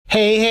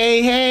Hey,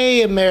 hey,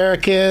 hey,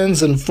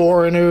 Americans and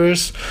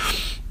foreigners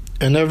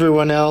and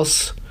everyone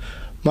else.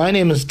 My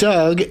name is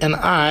Doug, and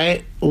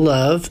I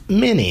love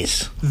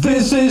minis.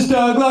 This is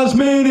Doug Loves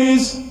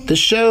Minis. The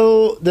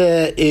show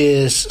that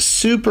is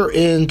super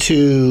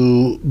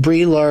into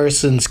Brie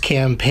Larson's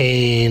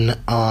campaign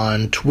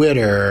on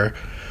Twitter.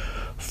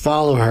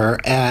 Follow her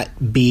at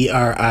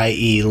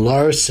BRIE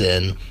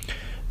Larson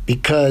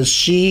because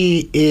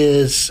she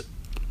is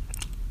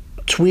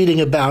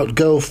tweeting about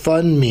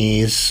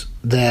GoFundMes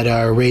that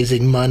are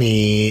raising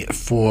money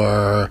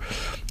for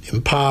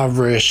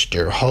impoverished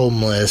or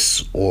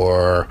homeless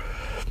or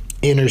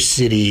inner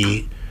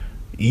city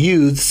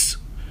youths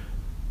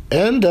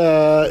and,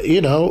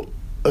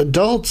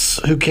 adults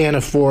who can't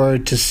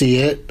afford to see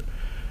it.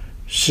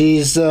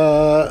 She's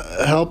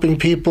helping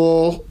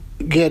people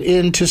get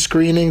into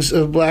screenings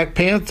of Black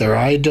Panther.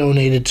 I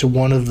donated to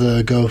one of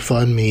the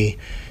GoFundMe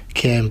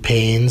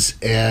campaigns,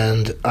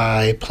 and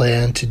I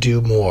plan to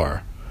do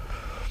more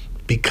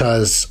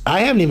because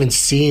I haven't even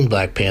seen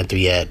Black Panther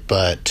yet,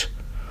 but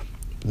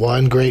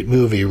one great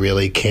movie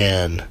really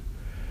can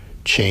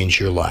change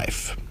your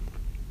life.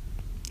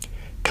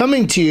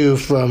 Coming to you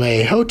from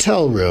a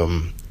hotel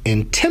room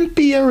in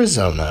Tempe,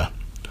 Arizona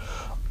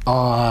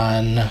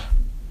on,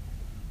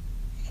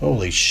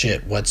 holy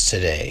shit, what's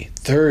today?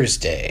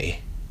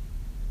 Thursday,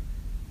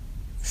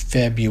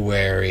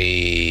 February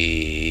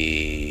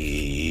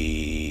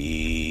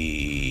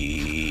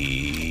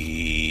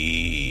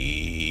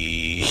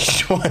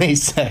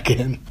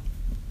 22nd,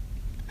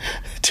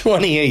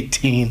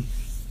 2018.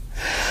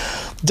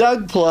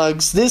 Doug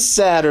Plugs, this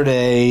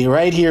Saturday,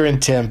 right here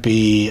in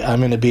Tempe, I'm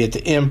going to be at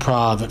the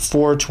Improv at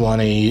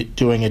 420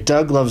 doing a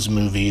Doug Loves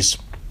Movies.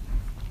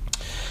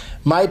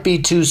 Might be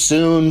too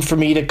soon for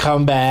me to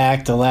come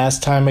back. The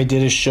last time I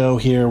did a show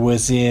here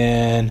was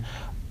in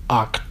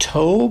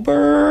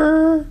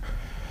October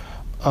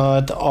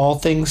at the All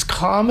Things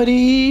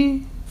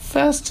Comedy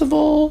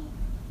Festival,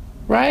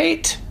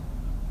 right?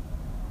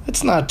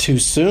 It's not too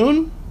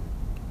soon.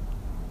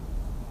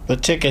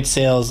 But ticket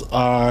sales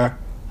are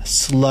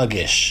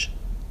sluggish,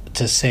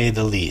 to say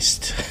the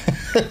least.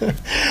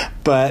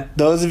 But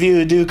those of you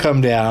who do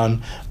come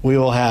down, we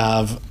will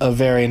have a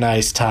very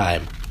nice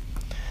time.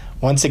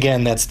 Once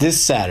again, that's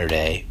this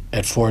Saturday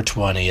at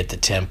 420 at the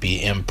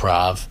Tempe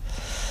Improv.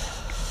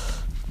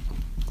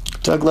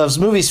 Doug Loves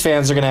Movies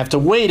fans are going to have to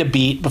wait a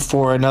beat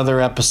before another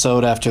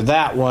episode after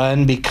that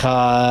one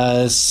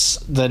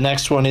because the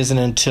next one isn't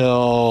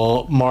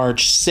until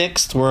March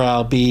 6th, where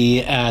I'll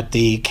be at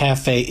the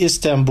Cafe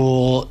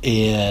Istanbul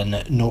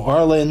in New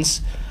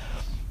Orleans.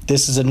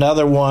 This is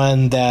another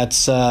one that's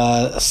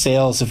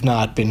sales have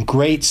not been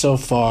great so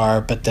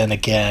far, but then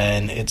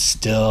again, it's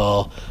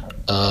still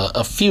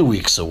a few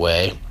weeks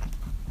away.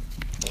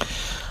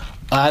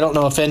 I don't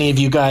know if any of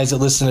you guys that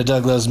listen to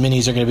Doug Loves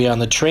Minis are going to be on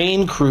the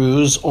train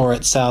cruise or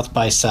at South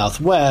by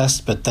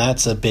Southwest, but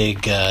that's a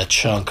big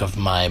chunk of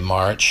my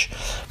March.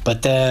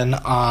 But then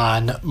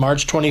on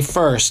March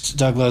 21st,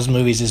 Doug Loves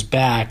Movies is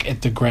back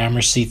at the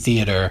Gramercy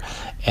Theater,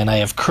 and I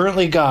have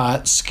currently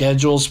got,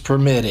 schedules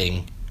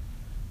permitting,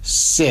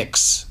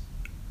 6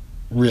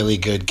 really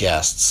good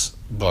guests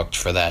booked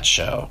for that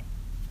show.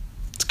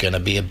 It's going to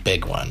be a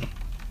big one.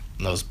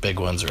 Those big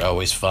ones are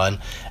always fun.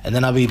 And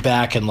then I'll be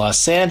back in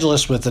Los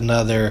Angeles with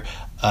another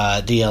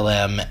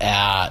DLM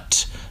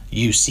at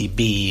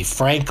UCB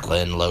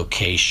Franklin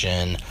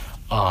location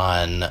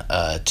on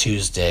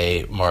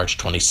Tuesday, March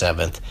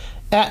 27th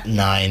at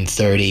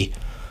 9:30.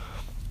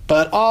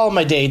 But all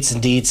my dates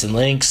and deets and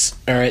links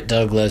are at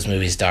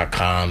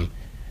DougLovesMovies.com.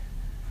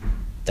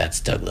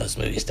 That's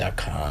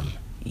DougLovesMovies.com.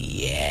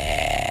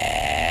 Yeah.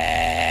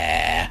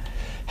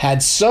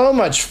 Had so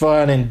much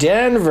fun in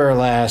Denver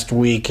last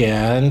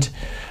weekend.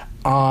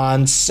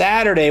 On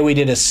Saturday, we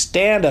did a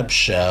stand-up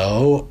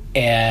show,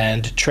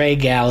 and Trey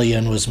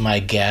Gallion was my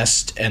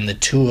guest, and the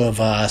two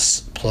of us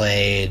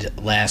played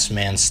Last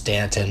Man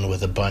Stanton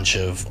with a bunch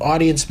of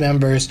audience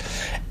members,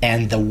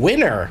 and the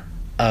winner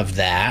of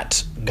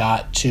that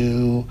got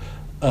to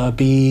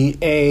be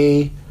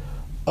a...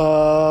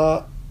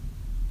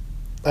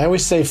 I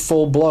always say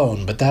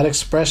full-blown, but that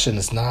expression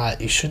is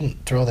not... You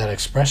shouldn't throw that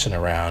expression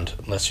around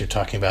unless you're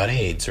talking about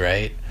AIDS,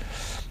 right?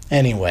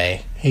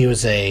 Anyway, he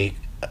was an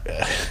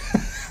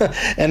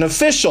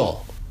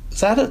official...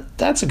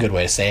 That's a good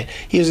way to say it.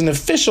 He was an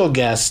official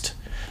guest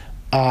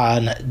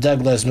on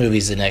Doug Loves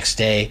Movies the next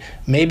day.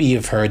 Maybe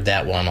you've heard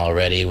that one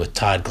already with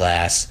Todd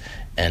Glass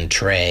and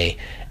Trey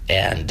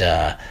and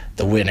the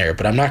winner,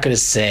 but I'm not going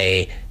to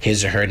say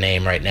his or her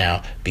name right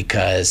now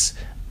because...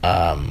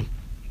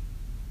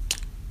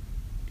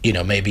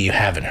 maybe you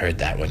haven't heard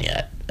that one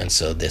yet, and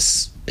so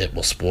it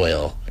will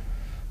spoil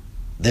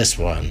this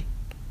one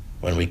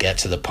when we get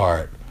to the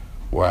part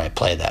where I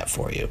play that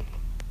for you.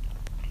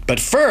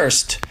 But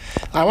first,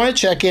 I want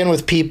to check in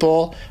with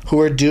people who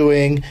are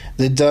doing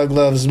the Doug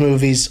Loves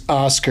Movies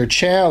Oscar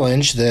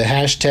Challenge. The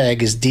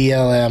hashtag is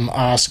DLM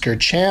Oscar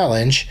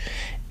Challenge,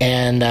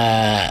 and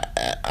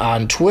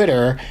on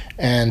Twitter,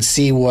 and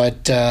see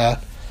what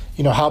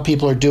how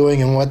people are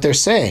doing and what they're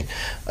saying.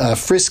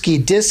 Frisky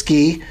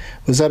Disky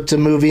was up to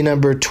movie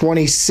number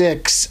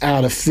 26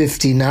 out of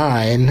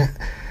 59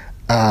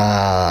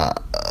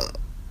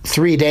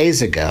 3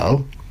 days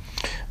ago.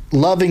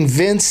 Loving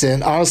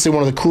Vincent, honestly,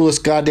 one of the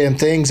coolest goddamn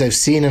things I've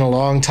seen in a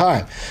long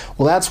time.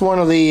 Well, that's one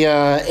of the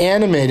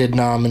animated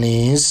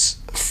nominees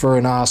for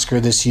an Oscar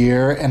this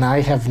year, and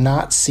I have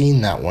not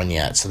seen that one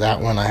yet. So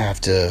that one I have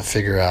to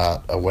figure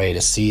out a way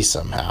to see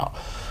somehow.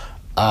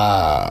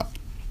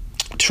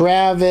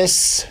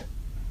 Travis,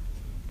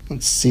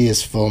 let's see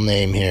his full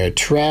name here.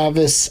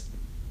 Travis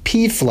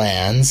P.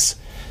 says,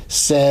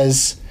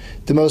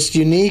 the most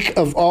unique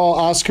of all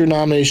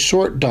Oscar-nominated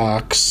short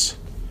docs.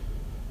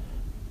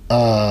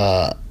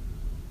 But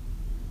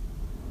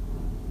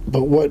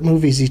what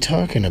movie is he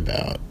talking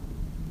about?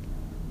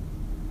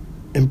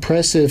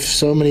 Impressive,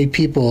 so many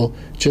people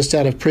just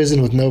out of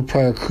prison with no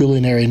prior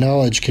culinary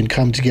knowledge can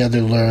come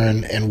together,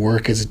 learn, and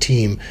work as a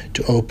team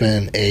to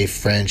open a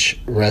French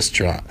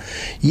restaurant.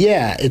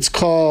 Yeah, it's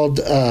called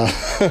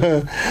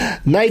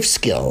Knife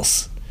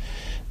Skills.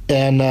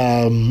 And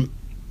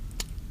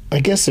I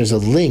guess there's a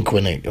link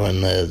when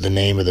the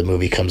name of the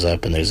movie comes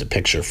up and there's a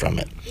picture from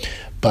it.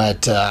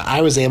 But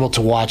I was able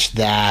to watch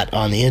that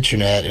on the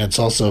internet, and it's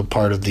also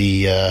part of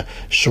the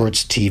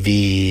Shorts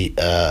TV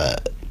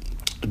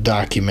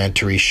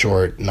documentary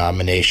short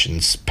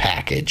nominations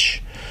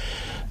package.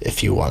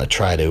 If you want to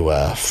try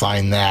to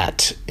find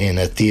that in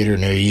a theater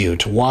near you.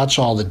 To watch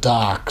all the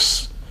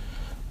docs,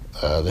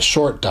 the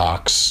short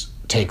docs,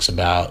 takes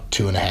about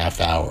 2.5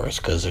 hours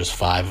because there's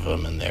 5 of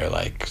them and they're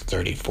like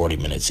 30-40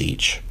 minutes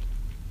each.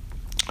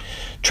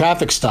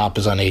 Traffic Stop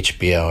is on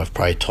HBO. I've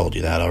probably told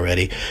you that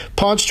already.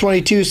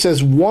 Paunch22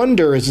 says,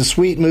 Wonder is a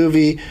sweet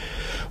movie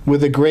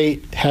with a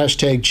great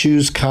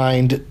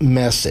 #ChooseKind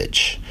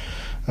message.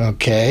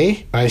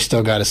 Okay, I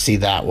still got to see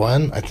that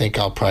one. I think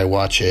I'll probably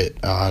watch it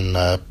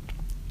on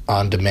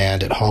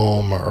demand at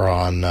home or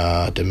on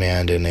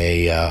demand in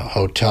a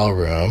hotel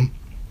room.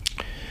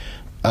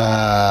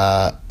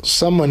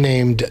 Someone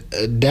named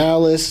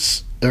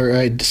Dallas, or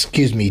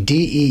excuse me,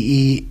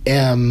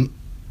 DEEM.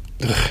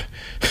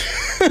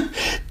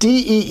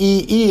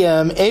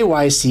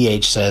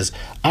 DEEEMAYCH says,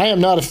 I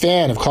am not a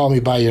fan of Call Me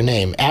By Your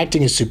Name.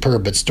 Acting is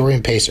superb, but story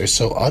and pace are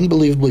so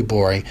unbelievably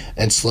boring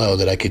and slow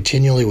that I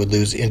continually would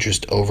lose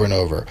interest over and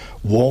over.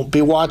 Won't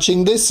be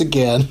watching this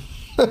again.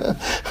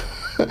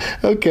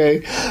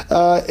 Okay.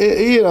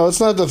 It's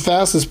not the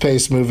fastest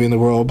paced movie in the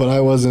world, but I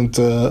wasn't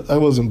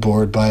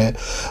bored by it.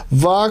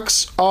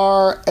 Vox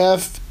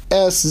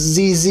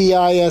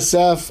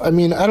RFSZZISF. I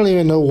mean, I don't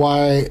even know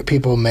why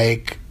people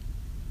make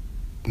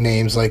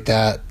names like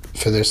that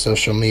for their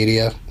social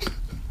media.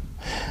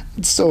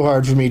 It's so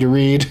hard for me to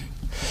read.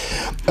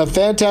 A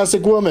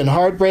Fantastic Woman,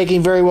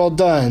 heartbreaking, very well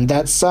done.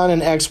 That son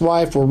and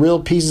ex-wife were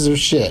real pieces of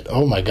shit.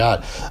 Oh my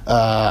god.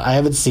 I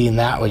haven't seen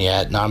that one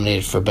yet.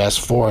 Nominated for Best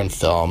Foreign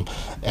Film.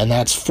 And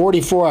that's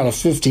 44 out of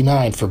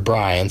 59 for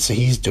Brian, so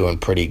he's doing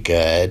pretty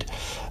good.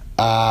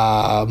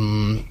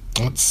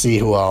 Let's see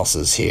who else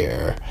is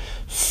here.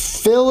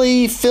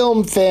 Philly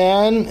Film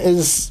Fan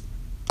is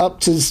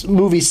up to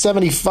movie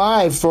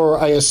 75 for,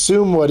 I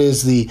assume, what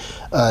is the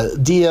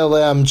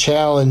DLM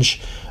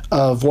challenge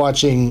of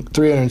watching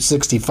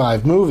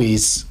 365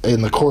 movies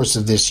in the course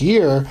of this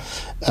year.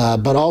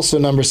 But also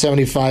number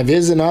 75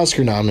 is an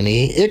Oscar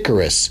nominee,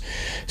 Icarus.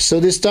 So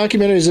this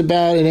documentary is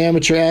about an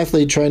amateur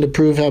athlete trying to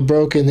prove how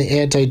broken the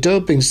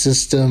anti-doping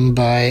system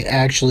by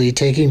actually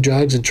taking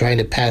drugs and trying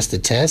to pass the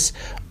test.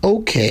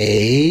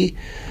 Okay.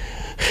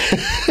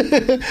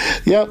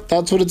 Yep,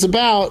 that's what it's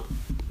about.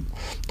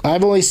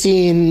 I've only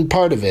seen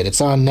part of it. It's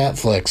on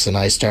Netflix, and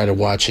I started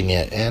watching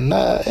it, and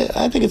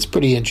I think it's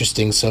pretty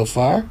interesting so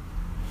far.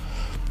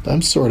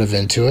 I'm sort of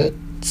into it,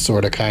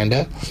 sort of, kind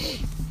of.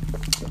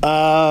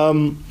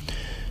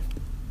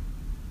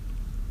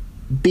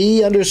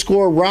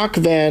 B_Rock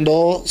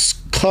Vandal,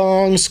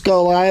 Kong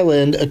Skull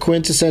Island, a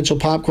quintessential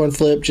popcorn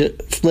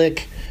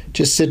flick.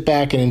 Just sit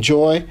back and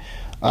enjoy.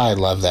 I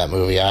love that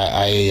movie.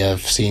 I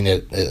have seen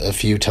it a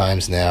few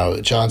times now.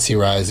 John C.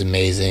 Reilly is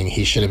amazing.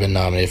 He should have been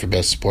nominated for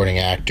Best Supporting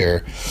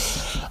Actor.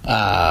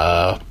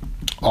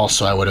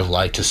 Also, I would have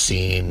liked to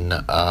seen,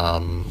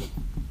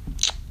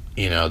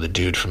 the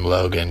dude from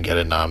Logan get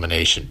a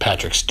nomination.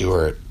 Patrick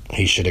Stewart.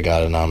 He should have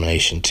got a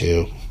nomination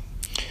too.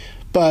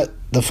 But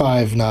the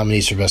 5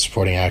 nominees for Best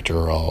Supporting Actor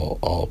are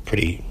all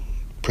pretty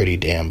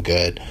damn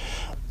good.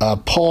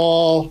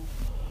 Paul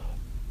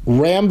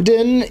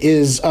Ramdin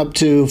is up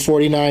to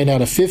 49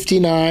 out of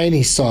 59.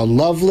 He saw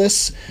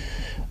Loveless,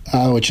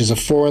 which is a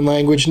foreign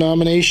language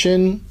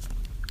nomination.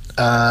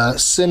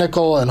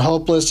 Cynical and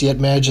hopeless, yet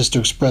manages to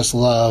express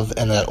love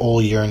and that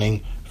old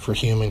yearning for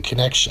human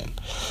connection.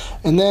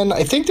 And then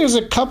I think there's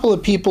a couple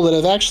of people that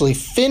have actually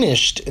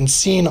finished and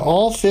seen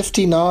all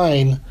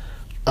 59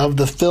 of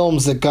the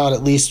films that got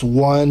at least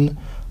one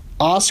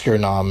Oscar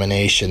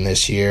nomination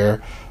this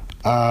year.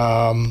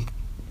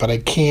 But I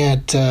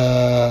can't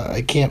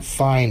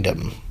find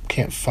them.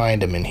 Can't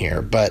find them in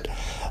here. But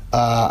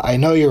I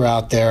know you're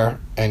out there,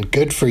 and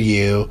good for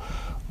you.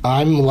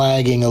 I'm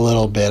lagging a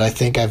little bit. I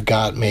think I've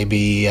got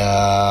maybe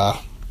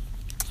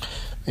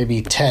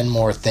 10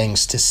 more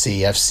things to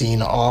see. I've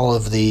seen all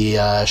of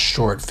the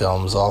short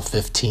films, all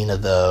 15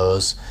 of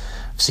those.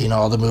 I've seen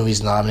all the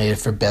movies nominated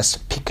for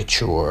Best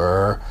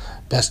Picture,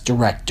 Best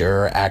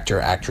Director, Actor,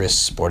 Actress,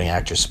 Supporting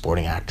Actor,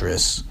 Supporting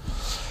Actress.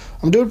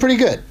 I'm doing pretty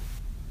good.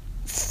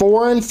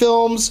 Foreign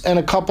films and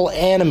a couple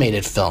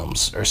animated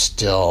films are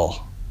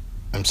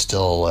I'm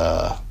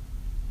still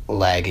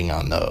lagging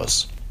on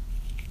those.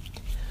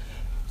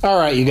 All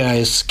right, you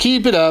guys,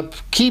 keep it up.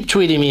 Keep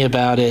tweeting me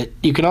about it.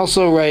 You can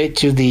also write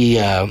to the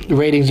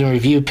ratings and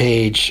review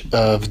page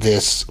of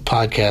this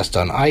podcast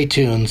on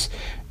iTunes,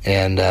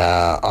 and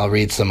I'll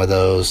read some of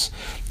those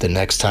the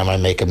next time I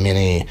make a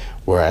mini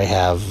where I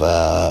have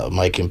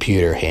my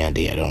computer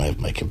handy. I don't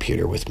have my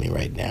computer with me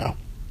right now.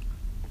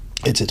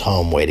 It's at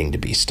home waiting to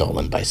be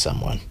stolen by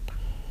someone.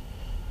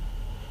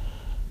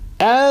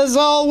 As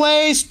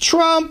always,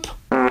 Trump!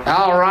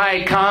 All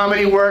right,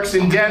 Comedy Works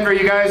in Denver.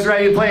 You guys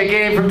ready to play a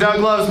game from Doug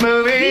Loves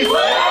Movies?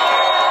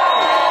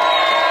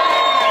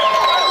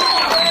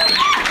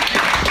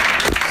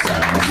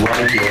 Sounds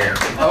like it.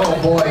 Oh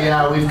boy,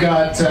 yeah, we've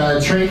got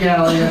Trey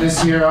Gallion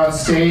is here on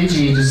stage.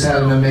 He just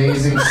had an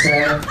amazing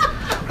set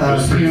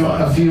a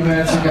few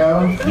minutes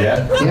ago.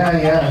 Yeah?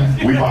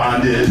 Yeah. We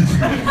bonded.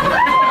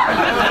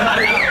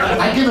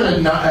 I give it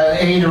an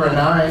 8 or a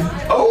 9.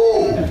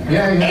 Oh!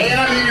 Yeah. And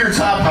I'm in your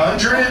top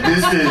 100?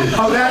 This is...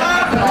 Oh,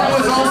 that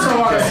was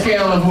also on a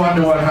scale of 1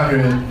 to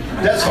 100.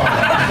 That's fine.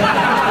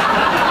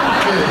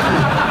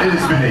 It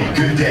has been a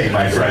good day,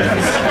 my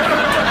friends.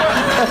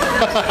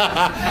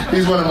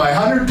 He's one of my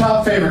 100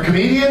 top favorite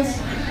comedians,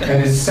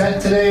 and his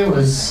set today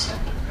was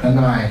a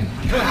 9.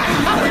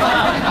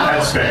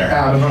 That's fair.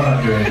 Out of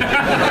 100.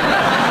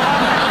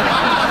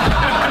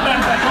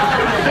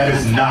 That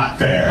is not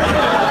fair.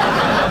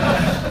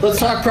 Let's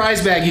talk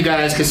prize bag, you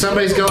guys, because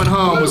somebody's going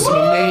home with some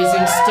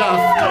amazing stuff.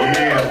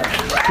 Yeah.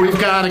 We've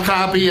got a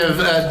copy of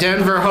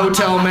Denver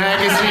Hotel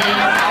Magazine.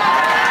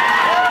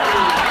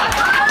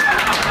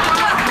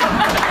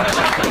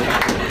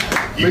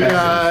 You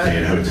guys stay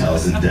in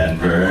hotels in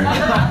Denver.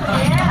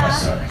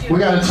 Sorry. We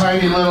got a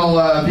tiny little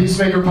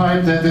peacemaker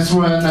pipe that this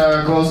one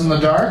glows in the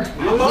dark.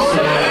 So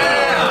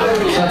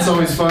that's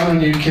always fun when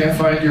you can't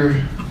find your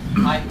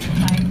pipe.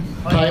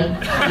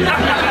 Pipe.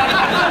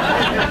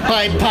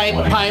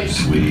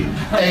 Sweet.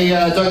 A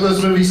Douglas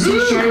Movies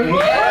t-shirt.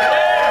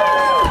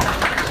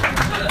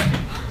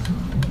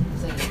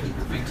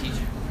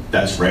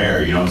 That's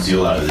rare. You don't see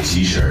a lot of the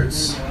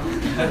t-shirts.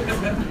 That's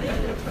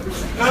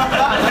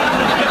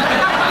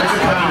a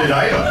coveted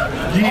item.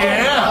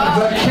 Yeah.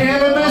 The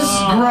Cannabis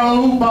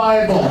Grow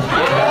Bible.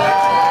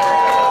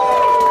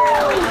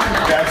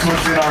 That's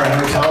what's in our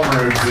hotel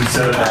rooms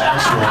instead of the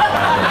actual Bible.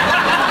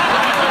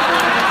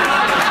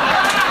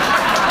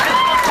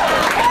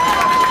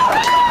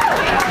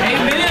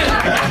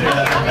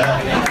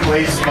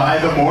 Placed by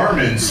the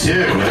Mormons,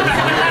 too.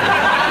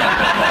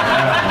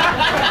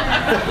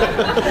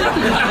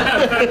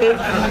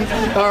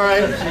 All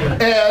right.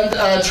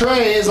 And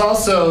Trey is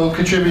also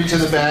contributing to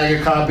the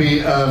bag a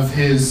copy of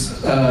his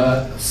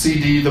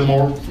CD, The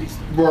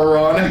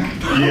Moronic.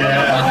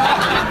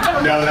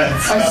 Yeah. No,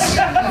 that's...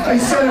 I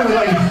said it with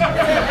like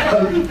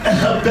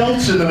a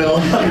belch in the middle.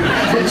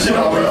 It should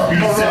always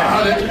be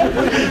said.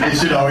 It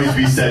should always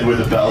be said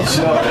with a belch.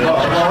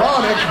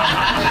 Moronic.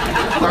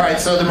 All right,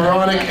 so the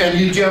Moronic, and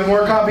do you have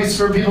more copies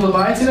for people to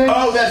buy today?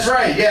 Oh, that's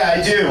right. Yeah,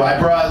 I do. I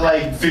brought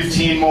like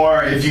 15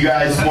 more. If you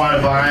guys want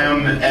to buy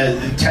them at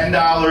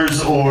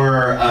 $10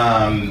 or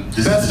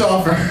Best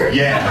offer.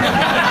 Yeah.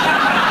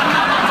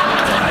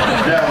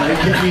 No, it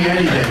could be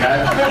anything.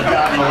 I've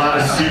gotten a lot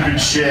of stupid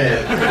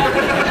shit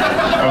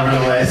over the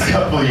last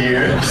couple of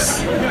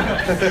years.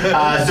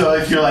 So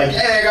if you're like,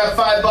 hey, I got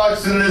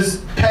 $5 in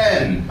this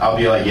pen, I'll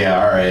be like,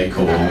 yeah, all right,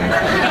 cool.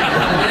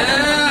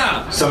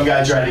 Some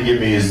guy tried to give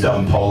me his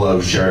dumb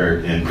polo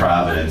shirt in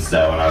Providence,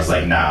 though, and I was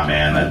like, nah,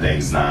 man, that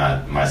thing's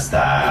not my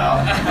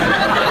style.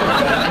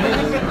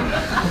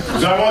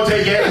 So I won't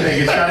take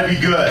anything. It's got to be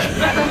good.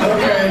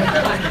 Okay.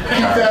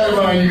 Keep that in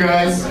mind, you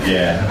guys.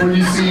 Yeah. When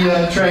you see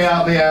Trey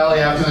out in the alley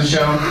after the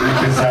show.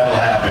 Because that'll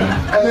happen.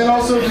 And then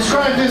also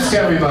describe this to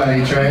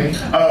everybody, Trey.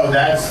 Oh,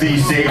 that's the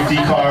safety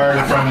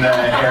card from the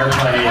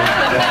airplane.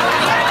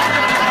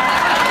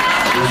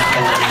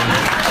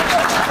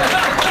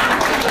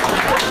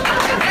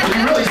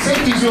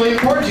 Safety's really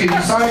important to you.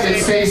 You signed it,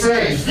 stay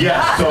safe.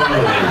 Yes,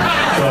 totally.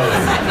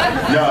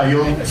 No,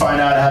 you'll find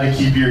out how to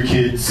keep your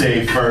kids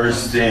safe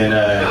first in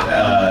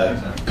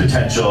a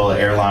potential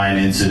airline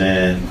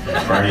incident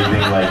or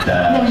anything like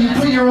that. No, you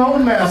put your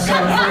own mask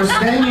on first,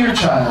 then your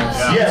child's.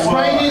 Yeah, it's well,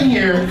 right in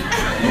here.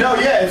 No,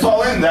 yeah, it's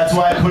all in. That's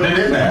why I put it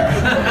in there.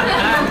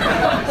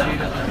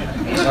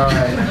 All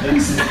right.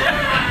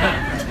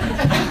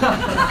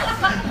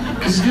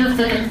 Because if you're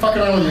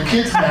fucking on with your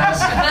kid's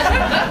mask,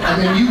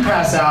 and then you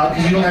pass out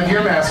because you don't have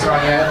your mask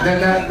on yet,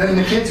 then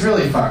the kid's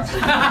really fucked.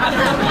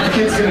 The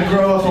kid's gonna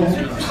grow up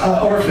an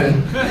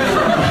orphan.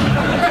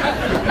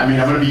 I mean,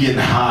 I'm gonna be getting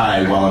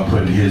high while I'm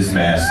putting his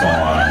mask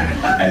on,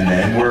 and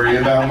then worry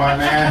about my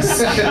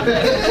mask. I'm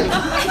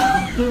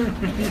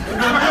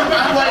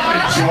like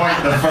to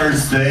join the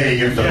first thing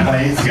if the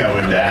plane's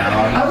going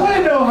down. I want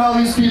to know how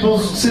these people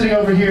sitting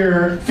over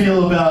here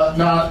feel about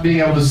not being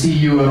able to see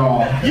you at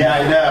all. Yeah,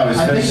 I know. I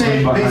think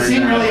they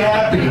seem really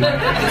happy.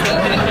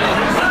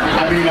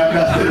 I mean, I'm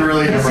nothing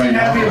really to They write seem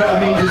happy home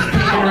about me just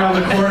peeking around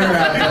the corner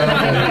at them.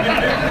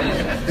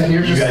 And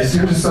you're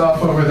just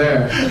off over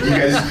there. You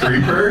guys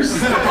creepers?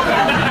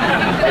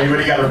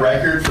 Anybody got a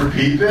record for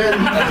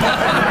peeping?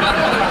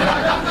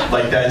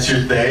 Like that's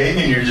your thing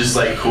and you're just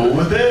like cool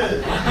with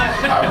it?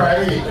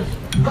 Alright.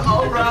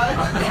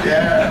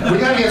 Yeah. We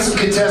gotta get some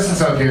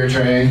contestants up here,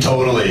 Trey.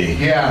 Totally.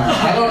 Yeah.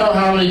 I don't know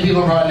how many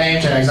people brought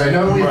name tags. I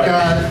know we've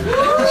got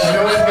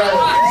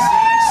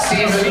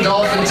Stephen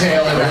Dolphin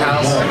Tail in the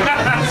house.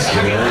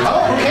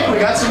 Oh, okay, we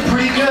got some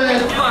pretty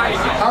good.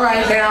 All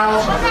right,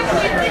 now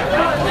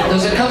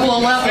there's a couple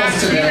of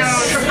levels to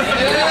this.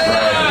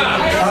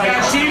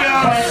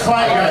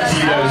 Quiet.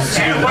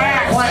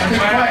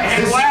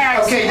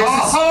 Okay,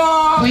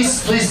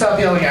 please stop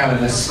yelling out of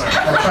this.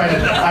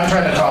 I'm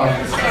trying to talk.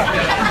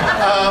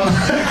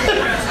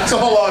 It's a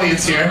whole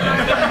audience here.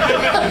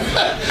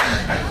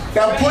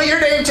 Now put your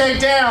name tag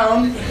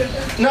down.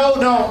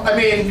 No, I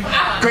mean,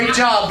 great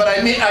job, but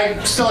I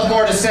still have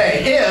more to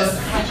say.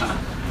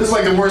 This is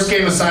like the worst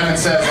game of Simon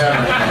Says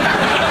ever.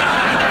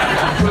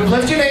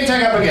 Lift your name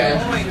tag up again,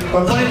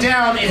 but put it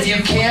down if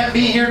you can't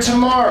be here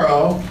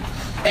tomorrow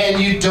and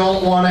you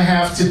don't want to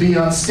have to be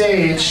on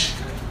stage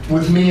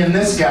with me and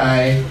this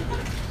guy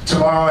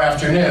tomorrow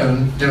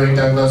afternoon doing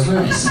Doug Loves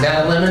Movies. Does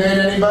that eliminate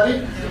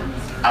anybody?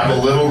 I'm a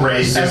little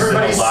racist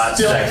Everybody's and a lot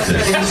still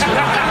sexist.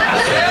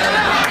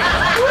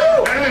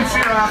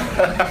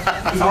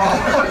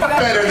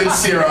 Better than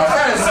Sirof.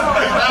 That is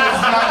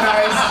not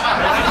nice.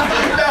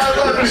 No, I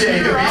love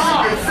Jacob. He's a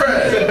good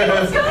friend.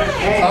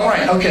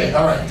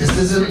 All right. This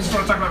isn't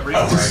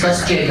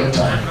discuss Jacob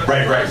time.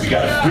 Right. We've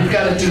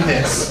got to do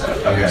this.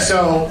 Okay.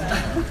 So,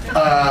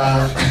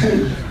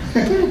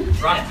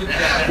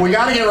 we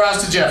got to get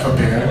Rasta Jeff up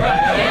here.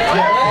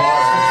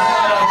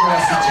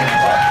 Rasta Jeff.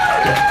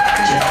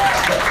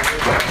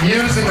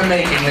 Years in the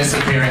making, this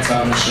appearance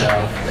on the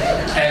show.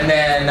 And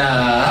then,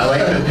 I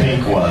like the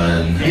pink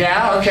one.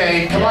 yeah,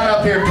 okay. Come on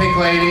up here, pink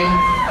lady.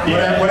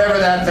 Whatever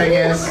that thing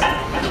is.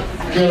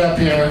 Get up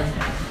here.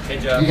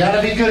 You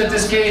gotta be good at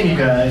this game, you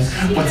guys.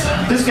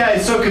 This guy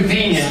is so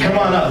convenient. Come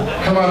on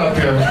up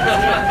here.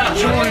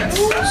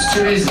 It's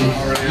too easy.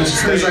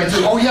 Just cruise right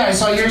through. Oh yeah, I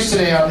saw yours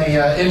today on the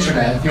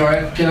internet. You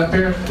wanna get up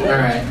here? All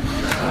right.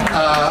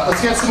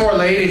 Let's get some more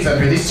ladies up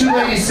here. These two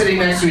ladies sitting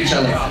next to each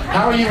other.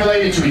 How are you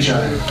related to each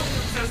other?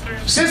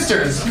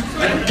 Sisters.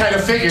 Kind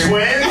of figured.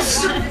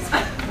 Twins?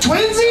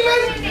 Twins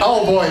even?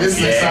 Oh boy, this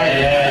is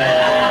exciting.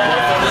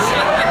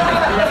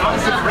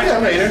 Yeah,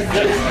 later.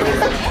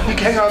 You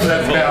can hang on to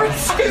that for now.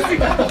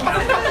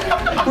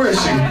 Where is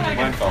she?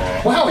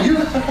 Wow,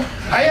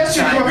 I asked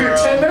you to come up here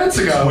 10 minutes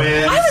ago.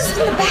 Twins. I was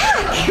in the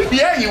back.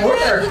 Yeah, you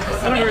were.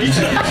 You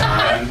took your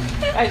time.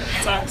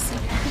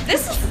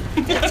 This is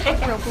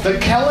real cool. The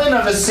Kellen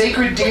of a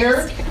sacred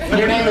deer?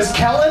 Your name is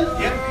Kellen?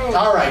 Yep.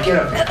 All right, get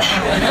up here.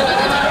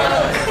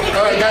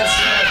 All right, that's...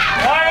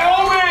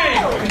 Wyoming!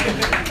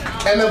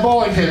 And the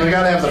bowling pin. We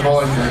got to have the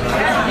bowling pin.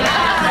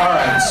 All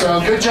right, so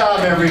good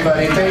job,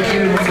 everybody. Thank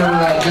you for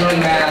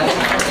doing that.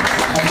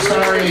 I'm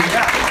sorry.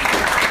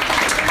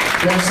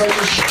 We have such a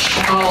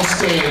small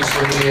stage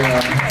that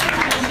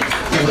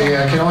we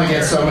can only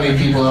get so many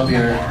people up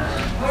here.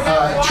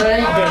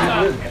 Trey?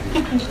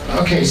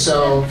 Okay,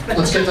 so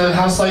let's get the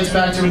house lights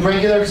back to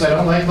regular because I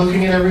don't like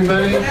looking at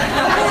everybody.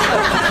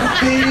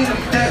 Baby,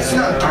 that's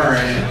not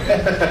alright.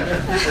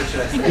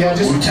 Yeah,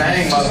 just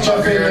Wu-Tang,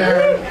 jump in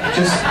there.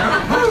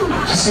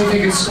 Just see if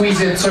you can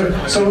squeeze it. So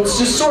let's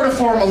just sort of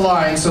form a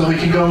line so that we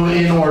can go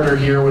in order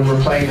here when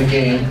we're playing the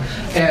game.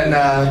 And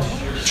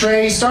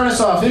Trey, start us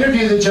off.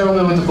 Interview the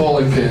gentleman with the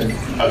bowling pin.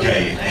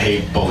 Okay,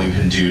 hey bowling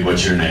pin dude,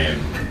 what's your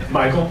name?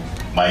 Michael?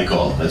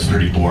 Michael, that's a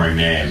pretty boring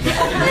name.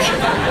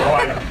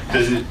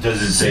 Does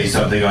it say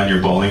something on your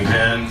bowling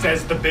pin?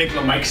 Says the Big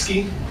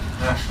Lemikski.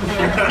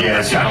 Yeah,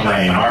 it's kind of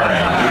lame. All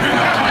right.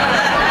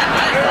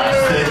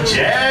 Rasta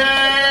Jeff!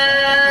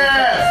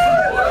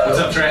 What's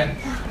up, Trey?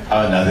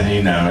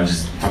 Nothing,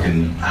 just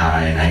fucking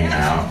high and hanging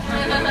out.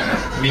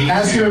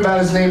 Ask him about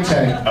his name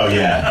tag. Oh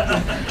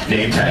yeah,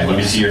 name tag. Let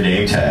me see your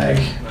name tag.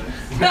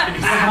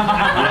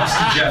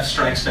 Rasta Jeff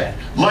Strikes Back.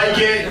 Like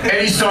it.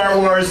 Any Star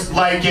Wars,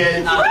 like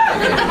it.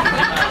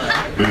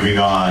 Moving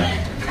on.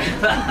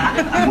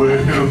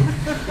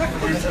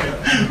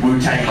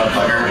 Wu-Tang,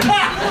 motherfucker.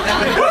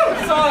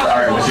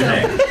 Alright, what's your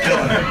name?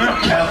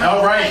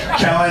 Alright,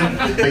 Kellen.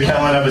 The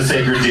Kellen of a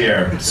sacred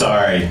deer.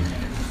 Sorry.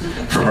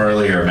 From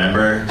earlier,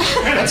 remember?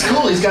 That's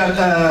cool. He's got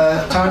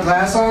Todd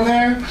Glass on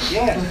there.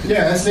 Yeah,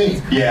 that's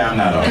neat. Yeah, I'm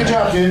not on Good there.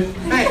 job, dude.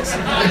 Thanks.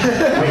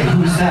 Wait,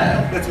 who's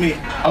that? That's me.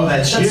 Oh,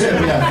 that's you. That's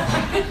it, yeah.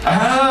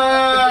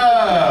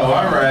 Oh,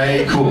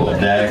 alright, cool.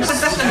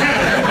 Next.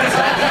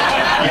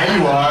 Yeah,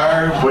 you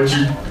are. What's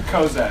your...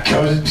 Kozak.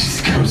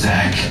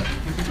 Kozak.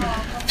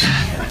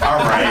 All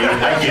right,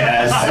 I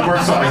guess it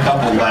works on a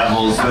couple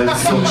levels, but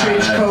it's still You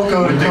changed kinda-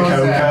 Coco to with the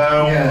Kozak.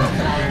 Coco.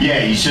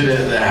 Yeah. You should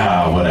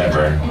have.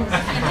 Whatever.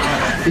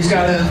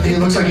 He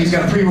looks like he's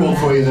got a pre-roll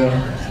for you though.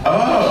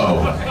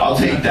 Oh, I'll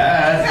take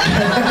that.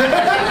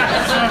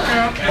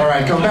 All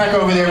right, go back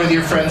over there with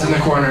your friends in the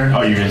corner.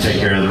 Oh, you're gonna take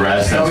care of the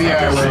rest? That's Oh yeah,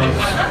 I not will. safe.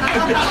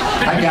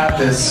 I got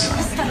this.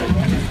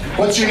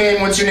 What's your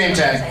name? What's your name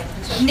tag?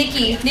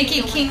 Nikki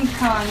King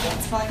Kong.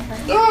 It's flying for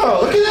you. Oh,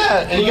 look at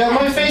that! And you got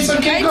my face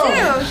on King I Kong. do,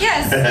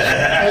 yes.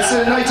 That's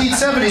a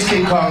 1970s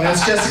King Kong.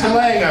 That's Jessica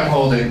Lange I'm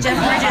holding. Jeff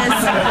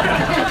Bridges.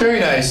 Very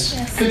nice.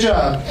 Good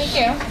job. Thank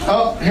you.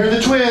 Oh, here are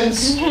the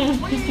twins.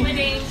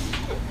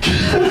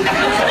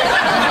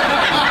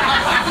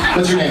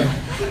 What's your name?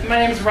 My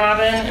name's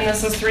Robin, and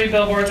this is 3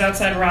 billboards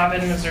outside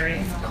Robin,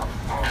 Missouri.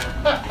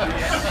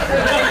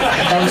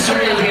 I'm sure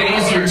it'll be an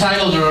easier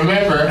title to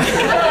remember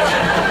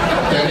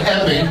than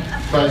Ebbing,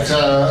 but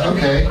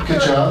okay,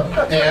 good job.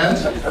 And?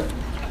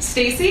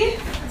 Stacy?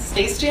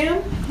 Stace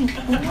Jam?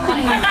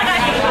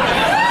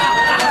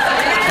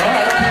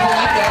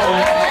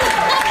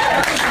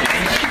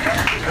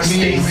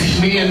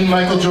 Me and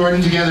Michael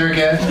Jordan together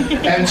again,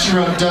 and she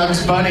wrote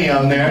Doug's Bunny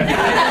on there.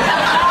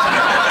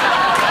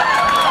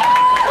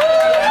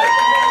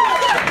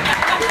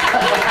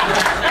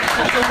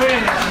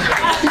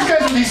 These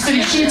guys with these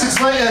city sheets, it's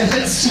like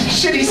it's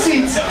shitty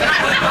seats.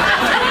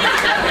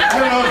 I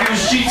don't know if your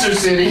sheets are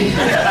city.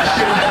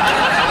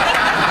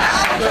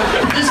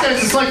 These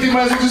guys, it's like they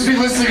might as well just be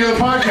listening to the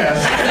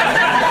podcast.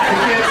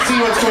 They can't see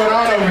what's going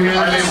on over here.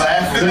 Are they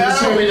laughing They're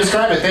just now? hearing me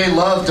describe it. They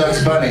love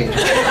Doug's Bunny.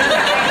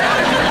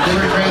 They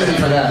were crazy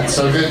for that,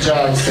 so good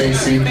job,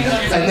 Stacy.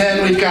 And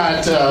then we've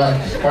got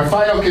our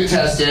final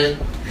contestant,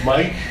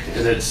 Mike,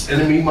 and it's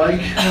Enemy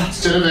Mike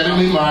instead of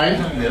Enemy Mine.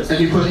 And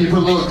you put a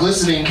little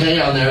glistening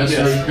K on there. It's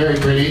very, very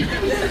pretty.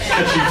 And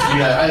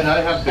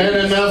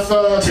enough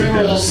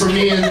pre-rolls for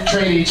me and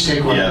Trey each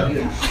take one. Yeah.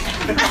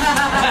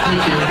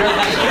 Thank you.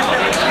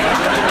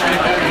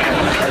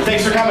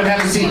 Thanks for coming.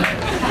 Have a seat.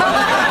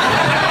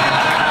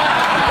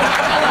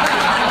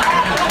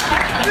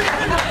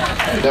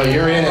 No,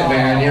 you're in it,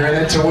 man. You're in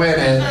it to win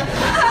it.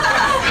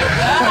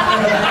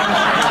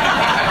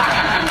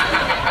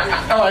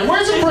 All right,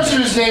 where's the person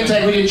whose name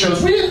tag we didn't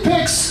choose? We didn't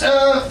pick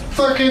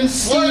fucking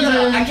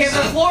Steven. I came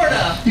from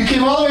Florida. You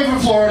came all the way from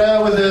Florida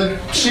with a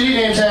shitty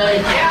name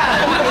tag.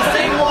 Yeah, the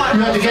same one.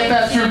 You had to get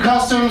that through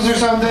customs or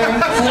something.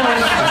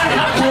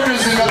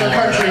 Florida's another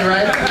country,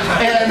 right?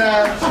 And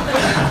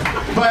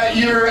but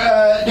your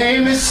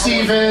name is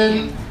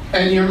Steven,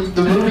 and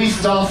the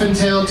movie's Dolphin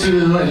Tale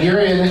 2, and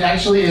you're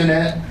actually in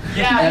it.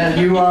 Yeah. And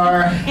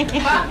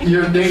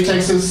your name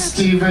tag says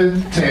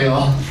Steven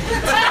Tail 2.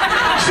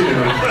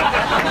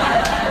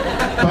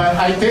 But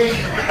I think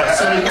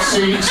so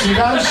you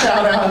got a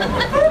shout out.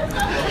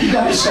 You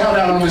got a shout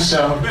out on the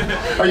show.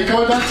 Are you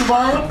coming back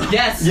tomorrow?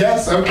 Yes.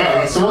 Yes?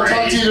 Okay. So we'll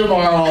talk to you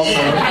tomorrow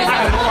also.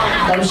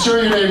 I'm sure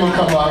your name will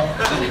come up.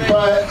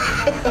 But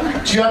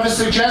do you have a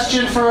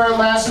suggestion for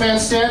Last Man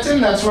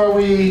Stanton? That's where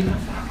we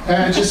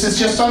it's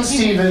just on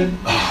Steven.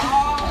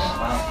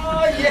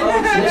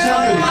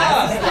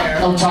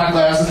 Oh, Todd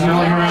Glass is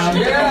milling around?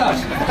 Yeah.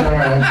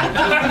 Alright.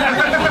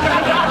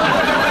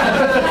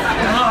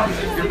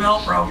 Your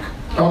belt broke.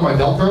 Oh, my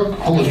belt broke?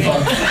 Holy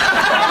fuck.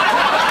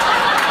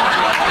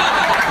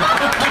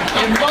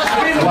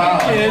 Wow.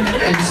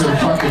 It's some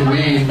fucking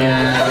weed,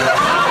 man.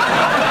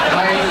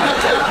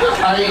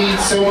 I eat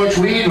so much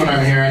weed when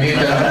I'm here. I need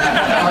to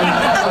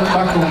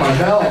unbuckle my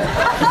belt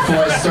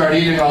before I start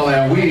eating all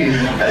that weed.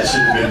 That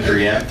should have been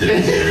preempted.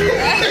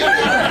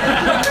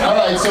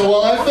 Alright, so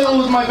while I fiddle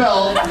with my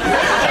belt,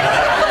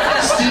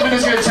 Steven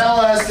is going to tell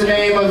us the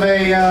name of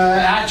a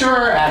actor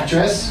or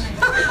actress.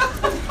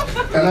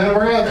 And then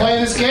we're going to play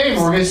this game.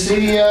 We're going to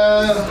see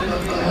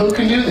who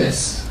can do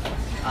this.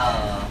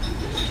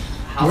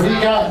 What do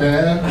you got,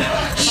 man?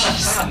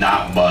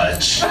 Not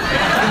much.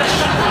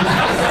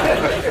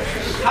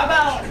 How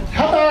about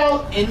How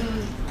about in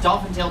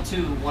Dolphin Tale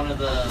 2, one of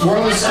the... one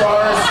of the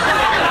stars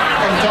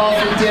of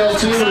Dolphin Tale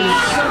 2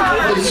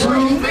 is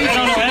who?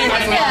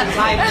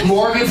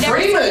 Morgan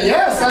Freeman.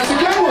 Yes, that's a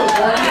good one.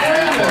 Morgan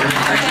Freeman.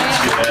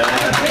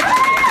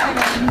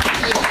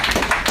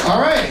 All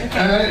right.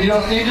 You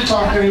don't need to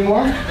talk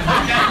anymore.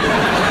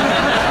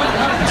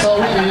 That's all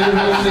we need. The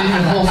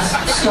whole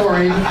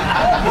story.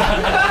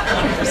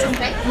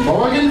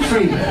 Morgan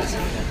Freeman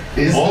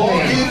is the name.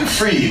 Morgan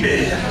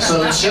Freeman.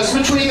 So it's just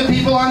between the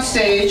people on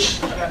stage.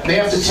 They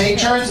have to take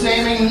turns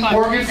naming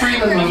Morgan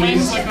Freeman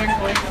movies.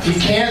 If you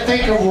can't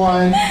think of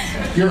one,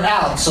 you're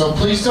out. So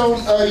please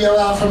don't yell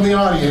out from the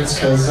audience,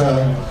 because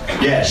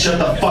Yeah, shut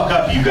the fuck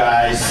up, you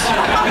guys.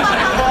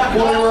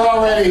 well, they were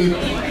already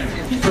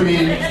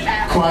pretty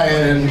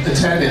quiet and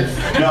attentive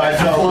No, I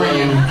felt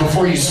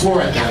before you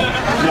swore at them.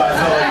 No, I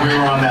felt like we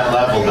were on that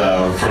level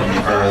though from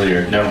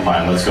earlier. Never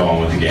mind. Let's go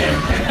on with the game.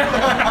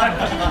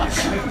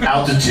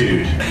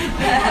 Altitude.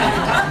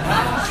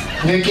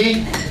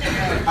 Nikki?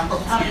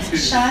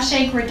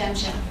 Shawshank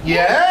Redemption.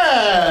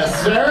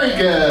 Yes, very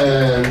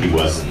good. He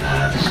wasn't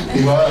that.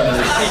 He was.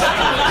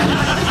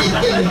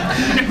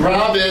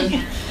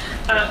 Robin.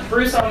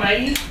 Bruce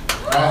Almighty.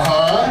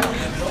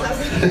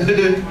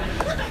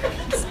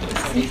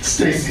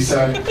 Stacy,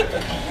 son.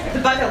 The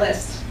Bucket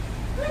List.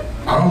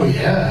 Oh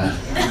yeah,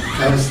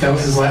 that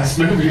was his last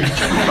movie.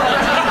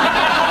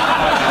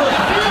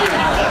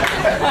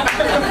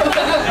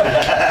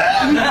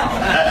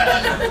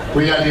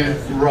 We got to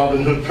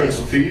Robin Hood, Prince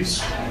of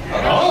Thieves.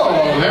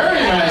 Oh,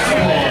 very nice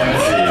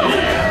one.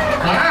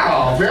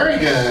 Wow, very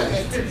good.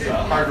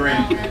 Hard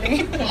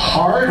rain.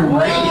 Hard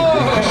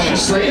Rain.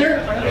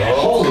 Slater?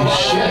 Holy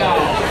shit.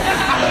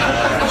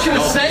 Should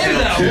have saved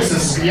them. This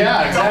is,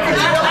 yeah, exactly.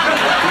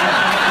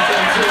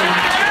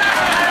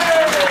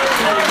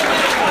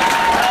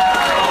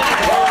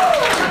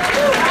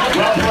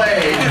 Well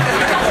played.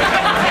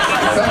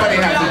 Somebody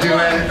had to do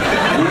it.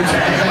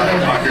 Wu-Tang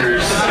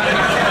motherfuckers.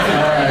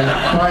 All right,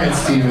 quiet,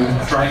 Steven.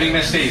 Driving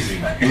Miss Daisy.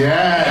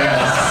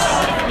 Yes.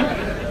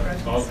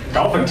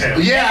 Dolphin Tail.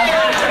 Yeah.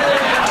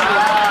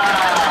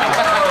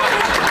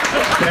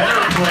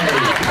 Better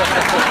played.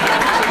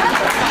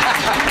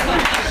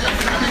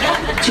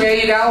 Trey,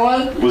 you got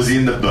one? Was he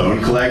in The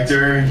Bone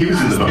Collector? He was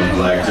in The Bone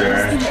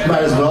Collector.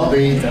 Might as well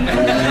be.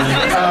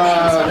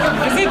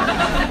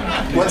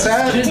 What's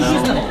that?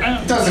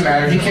 Doesn't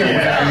matter. He can't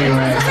win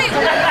anyway. Wait,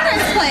 what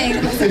actor's playing?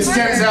 It's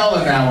Denzel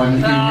in that one.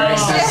 You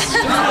racist.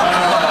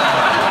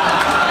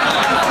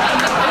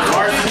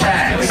 Mars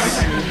Attacks.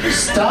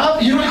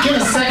 Stop! You don't get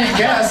a second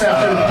guess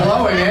after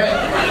blowing it.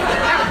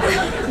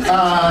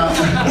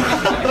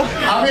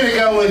 I'm gonna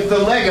go with the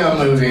Lego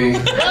Movie.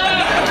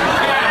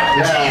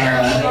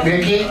 Yeah,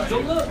 Mickey.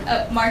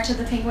 March of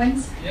the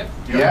Penguins.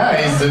 Yeah,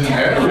 he's the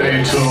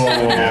narrator. Yeah,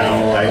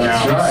 that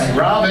That's counts. right.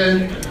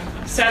 Robin.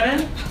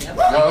 7.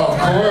 Oh, of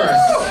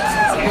course.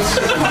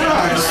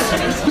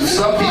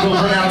 Some people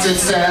pronounce it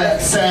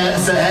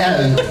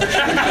Sahan.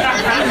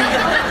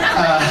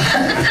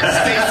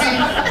 Stacy.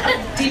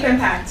 Deep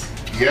Impact.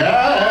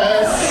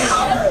 Yes.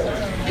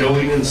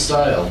 Going in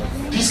style.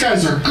 These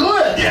guys are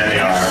good. Yeah, they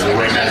are. They're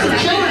way better They're than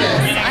killing me.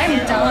 it. I'm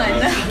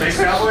done. Space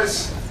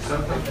Cowboys?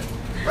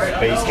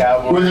 Space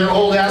Cowboy. Were there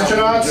old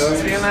astronauts?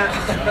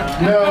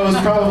 No, it was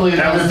probably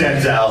That was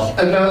Denzel.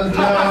 no.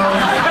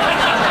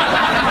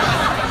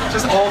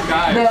 Just old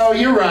guys. No,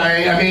 you're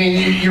right. I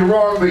mean, you're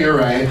wrong, but you're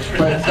right.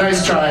 But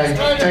nice try.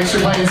 Thanks for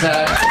playing,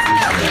 Zach.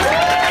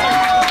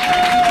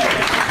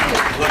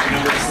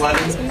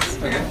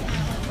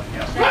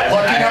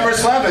 Lucky number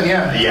 11,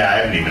 yeah. Yeah, I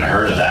haven't even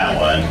heard of that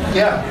one.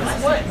 Yeah.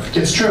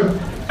 It's true.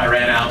 I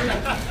ran out.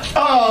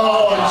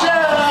 Oh,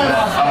 Jeff!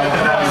 I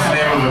thought that was the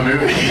name of a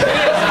movie.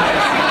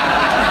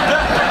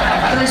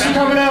 Thanks for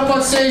coming up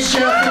on stage,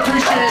 Jeff.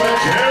 Appreciate it.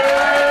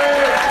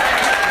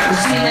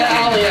 We'll see you at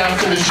Alley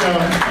after the show.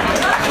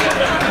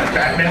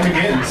 Batman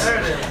Begins.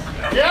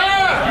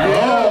 Yeah!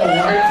 Oh,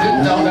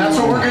 no, that's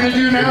what we're going to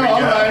do now.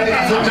 All right,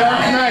 it's The Dark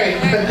Knight.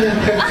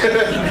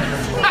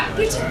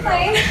 You took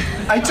mine.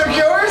 I took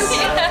yours?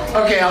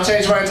 Okay, I'll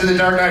change mine to The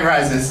Dark Knight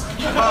Rises.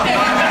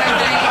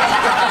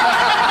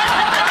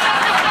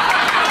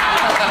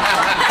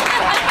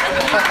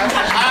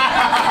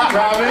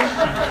 Robin?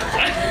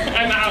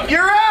 I'm out.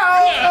 You're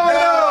out! Oh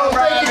no!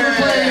 Thank you for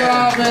playing,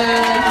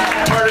 Robin.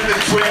 Part of the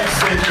twins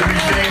that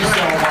everything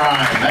don't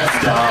rhyme. That's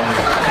dumb.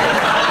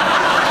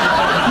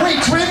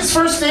 Wait, twins'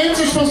 first names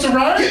are supposed to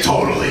rhyme? Yeah,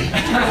 totally.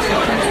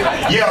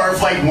 Yeah, or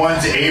if like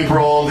one's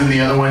April, then the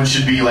other one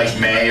should be like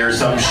May or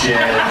some shit.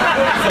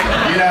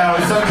 You know,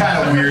 some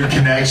kind of weird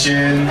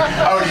connection.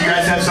 Oh, do you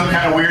guys have some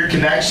kind of weird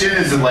connection?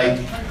 Is it like...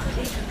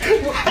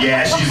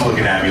 Yeah, she's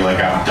looking at me like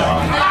I'm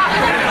dumb.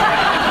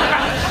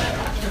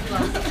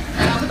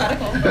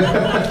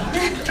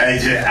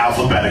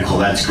 Alphabetical,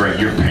 that's great.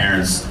 Your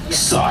parents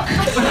suck. No,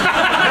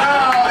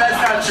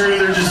 that's not true.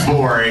 They're just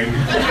boring.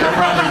 They're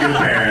probably good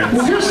parents.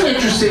 Well, here's an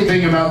interesting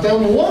thing about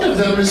them. One of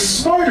them is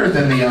smarter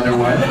than the other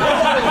one.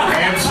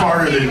 And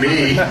smarter than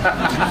me.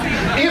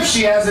 If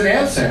she has an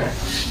answer.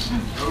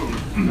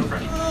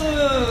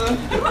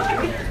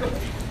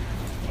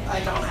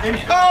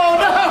 Oh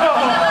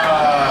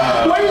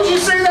no! Why did you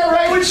say that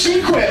right when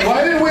she quit?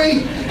 Why did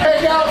we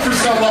hang out for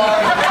so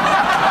long?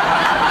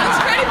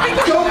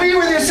 Go be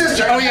with your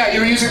sister. Oh yeah, you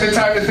were using the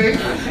time to think?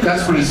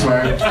 That's pretty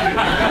smart.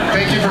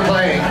 Thank you for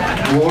playing.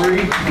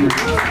 Glory.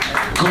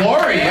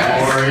 Glory,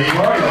 yes. Glory.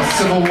 The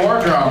Civil War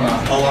drama.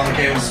 Along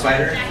Came a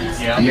Spider.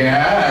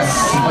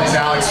 Yes. He plays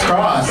Alex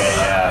Cross.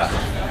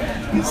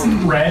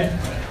 Red.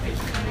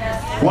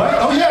 What?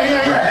 Oh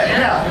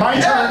yeah. My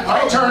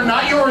turn,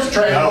 not yours,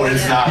 Trey. No,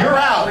 it's not. You're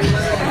out.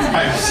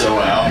 I'm so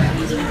out.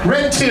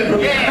 Red 2.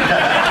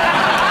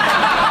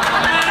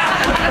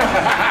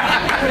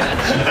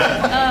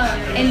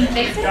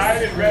 Invictus?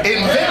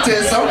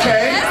 Invictus,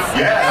 okay.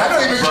 Yeah. I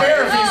don't even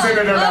care if he's in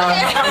it or not.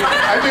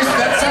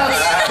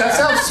 That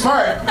sounds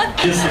smart.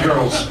 Kiss the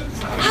girls.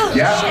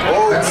 Yeah.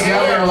 That's the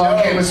other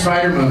Along Came a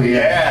Spider movie.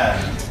 Yeah.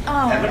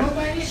 Oh,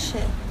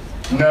 shit.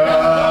 No.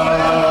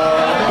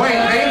 Wait,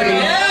 maybe.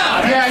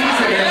 Yeah, he's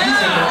in it.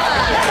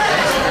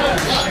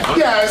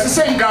 Yeah, it's the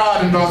same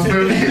god in both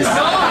movies.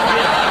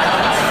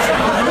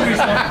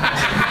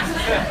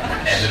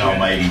 And then all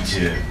my Mighty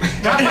too.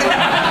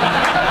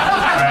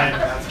 Alright,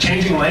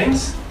 changing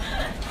lanes?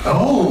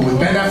 Oh, with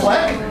Ben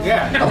Affleck?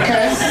 Yeah.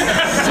 Okay.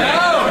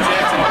 No!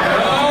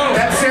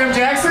 That's Sam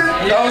Jackson?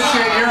 Oh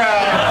shit, you're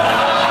out.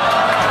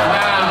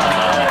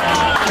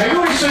 Wow. Maybe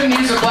we shouldn't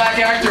use a black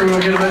actor who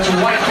will get a bunch of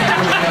white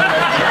people together.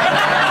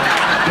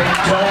 They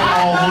don't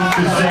all look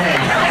the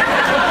same.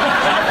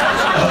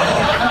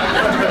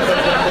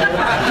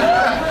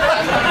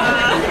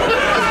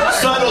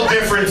 Subtle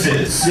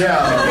differences.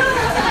 Yeah.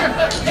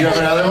 Do you have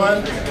another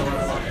one? Do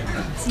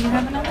you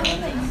have another one?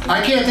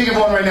 I can't think of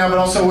one right now, but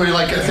also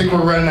I think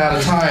we're running out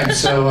of time.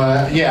 So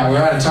yeah, we're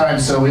out of time.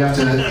 So we have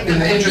to, in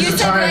the interest You of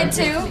said time, red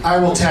too? I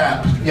will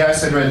tap. Yeah, I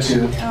said red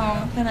too.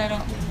 Oh, then I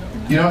don't.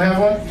 You don't have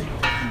one?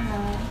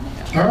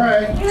 All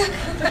right.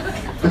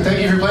 But thank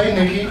you for playing,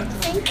 Nikki.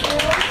 Thank you.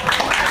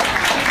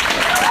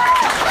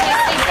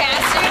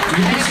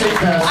 Can You can stay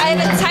past. I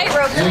have a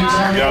tightrope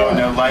Anytime you want.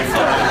 No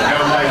lifelines. No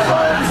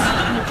lifelines.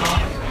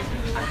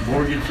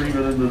 Morgan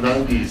Freeman in the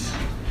 90s.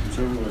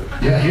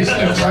 Yeah, he's in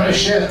a ton of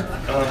shit.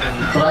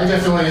 But I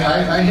definitely,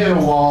 I hit a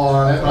wall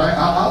on it. But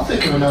I'll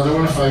think of another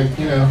one if I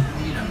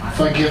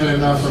give it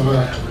enough of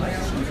a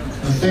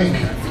think.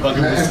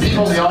 And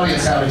people in the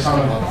audience have a ton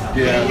of them.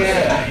 Yeah.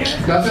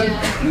 Nothing?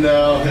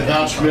 No,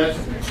 Al Schmidt,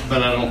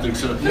 but I don't think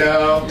so.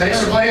 No. Thanks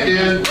for playing,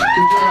 dude. Good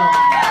job.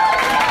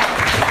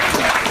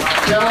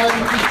 Kellen,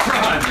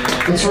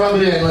 let's rub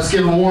it in. Let's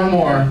give him one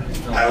more.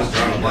 I was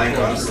drawing a blank,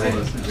 honestly. So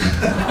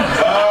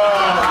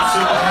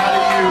how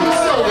do He you?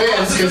 still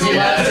wins because he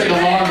lasted the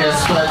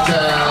longest, but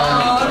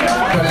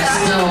it's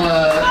still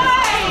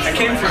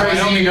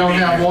crazy you don't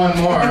have one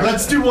more.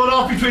 Let's do one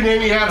off between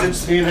Amy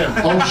Adams, me and him.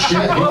 Oh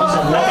shit, he wants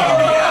a one.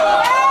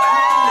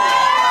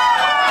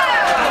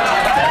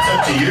 That's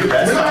up to you.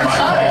 That's not my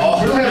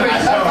call. We don't have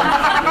any time.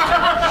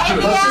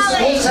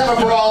 We'll just have a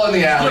brawl in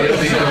the alley. It'll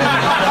be good.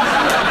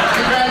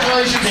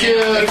 Congratulations,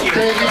 dude. Thank you for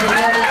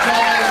coming.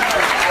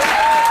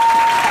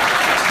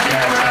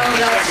 Stick around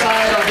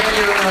outside. I'll get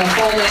your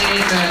full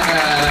name and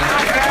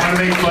I'm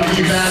gonna make fun of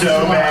you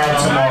so bad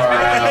tomorrow.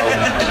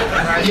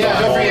 yeah,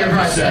 don't forget your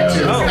price tag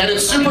too. And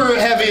it's super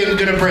heavy and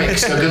gonna break,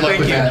 so good luck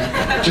with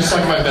that. Just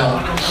like my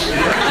belt.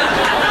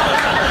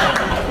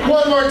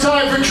 One more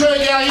time for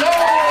Trey Gallio.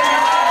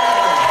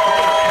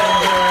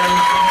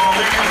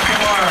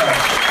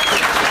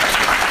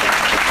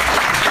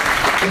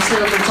 Let's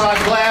hear it for Todd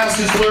Glass,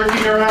 who's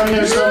lurking around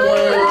here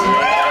somewhere.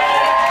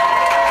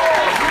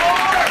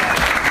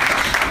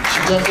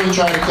 Should definitely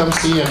try to come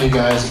see him, you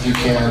guys, if you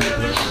can.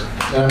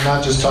 And I'm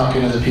not just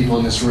talking to the people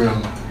in this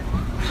room.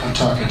 I'm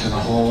talking to the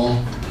whole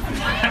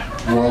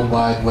World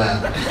Wide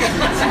Web.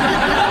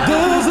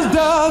 This is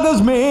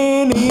Douglas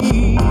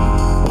Mini.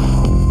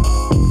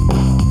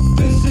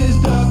 This is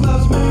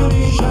Douglas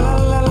Mini.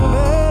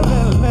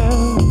 Sha-la-la-la-la-la.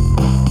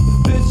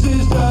 This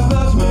is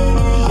Douglas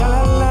Mini.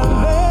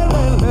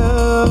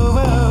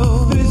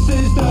 Sha-la-la-la-la-la. This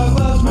is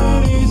Douglas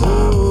Mini.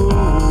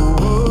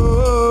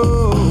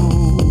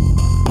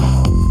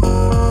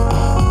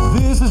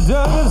 This is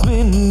Douglas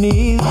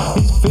Mini's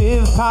his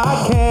fifth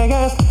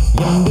podcast,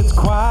 and it's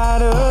quite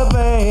a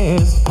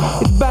blast.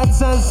 It's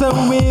bite-sized, so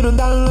it'll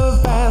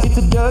download fast. It's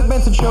a Doug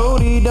Benson show,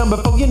 done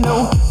before you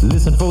know.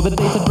 Listen for the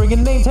dates that bring a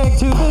name tag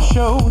to the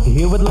show.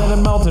 Here with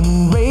Leonard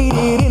Maltin,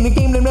 rated in the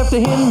game named after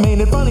him. Made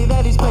it funny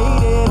that he's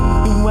played it.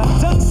 You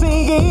have Doug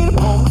singing,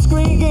 home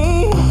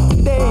screening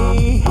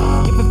today.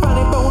 If the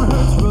funny bone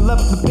hurts, roll up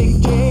the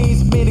big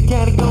J's. Made a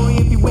category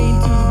if you wait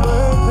to the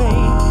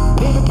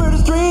birthday. Baby bird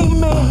is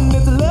dreaming,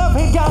 it's a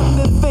love-hate kind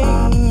of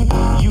thing.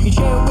 You can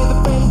share it with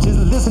a friend, just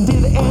listen to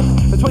the end.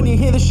 That's when you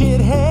hear the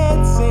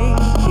shithead sing.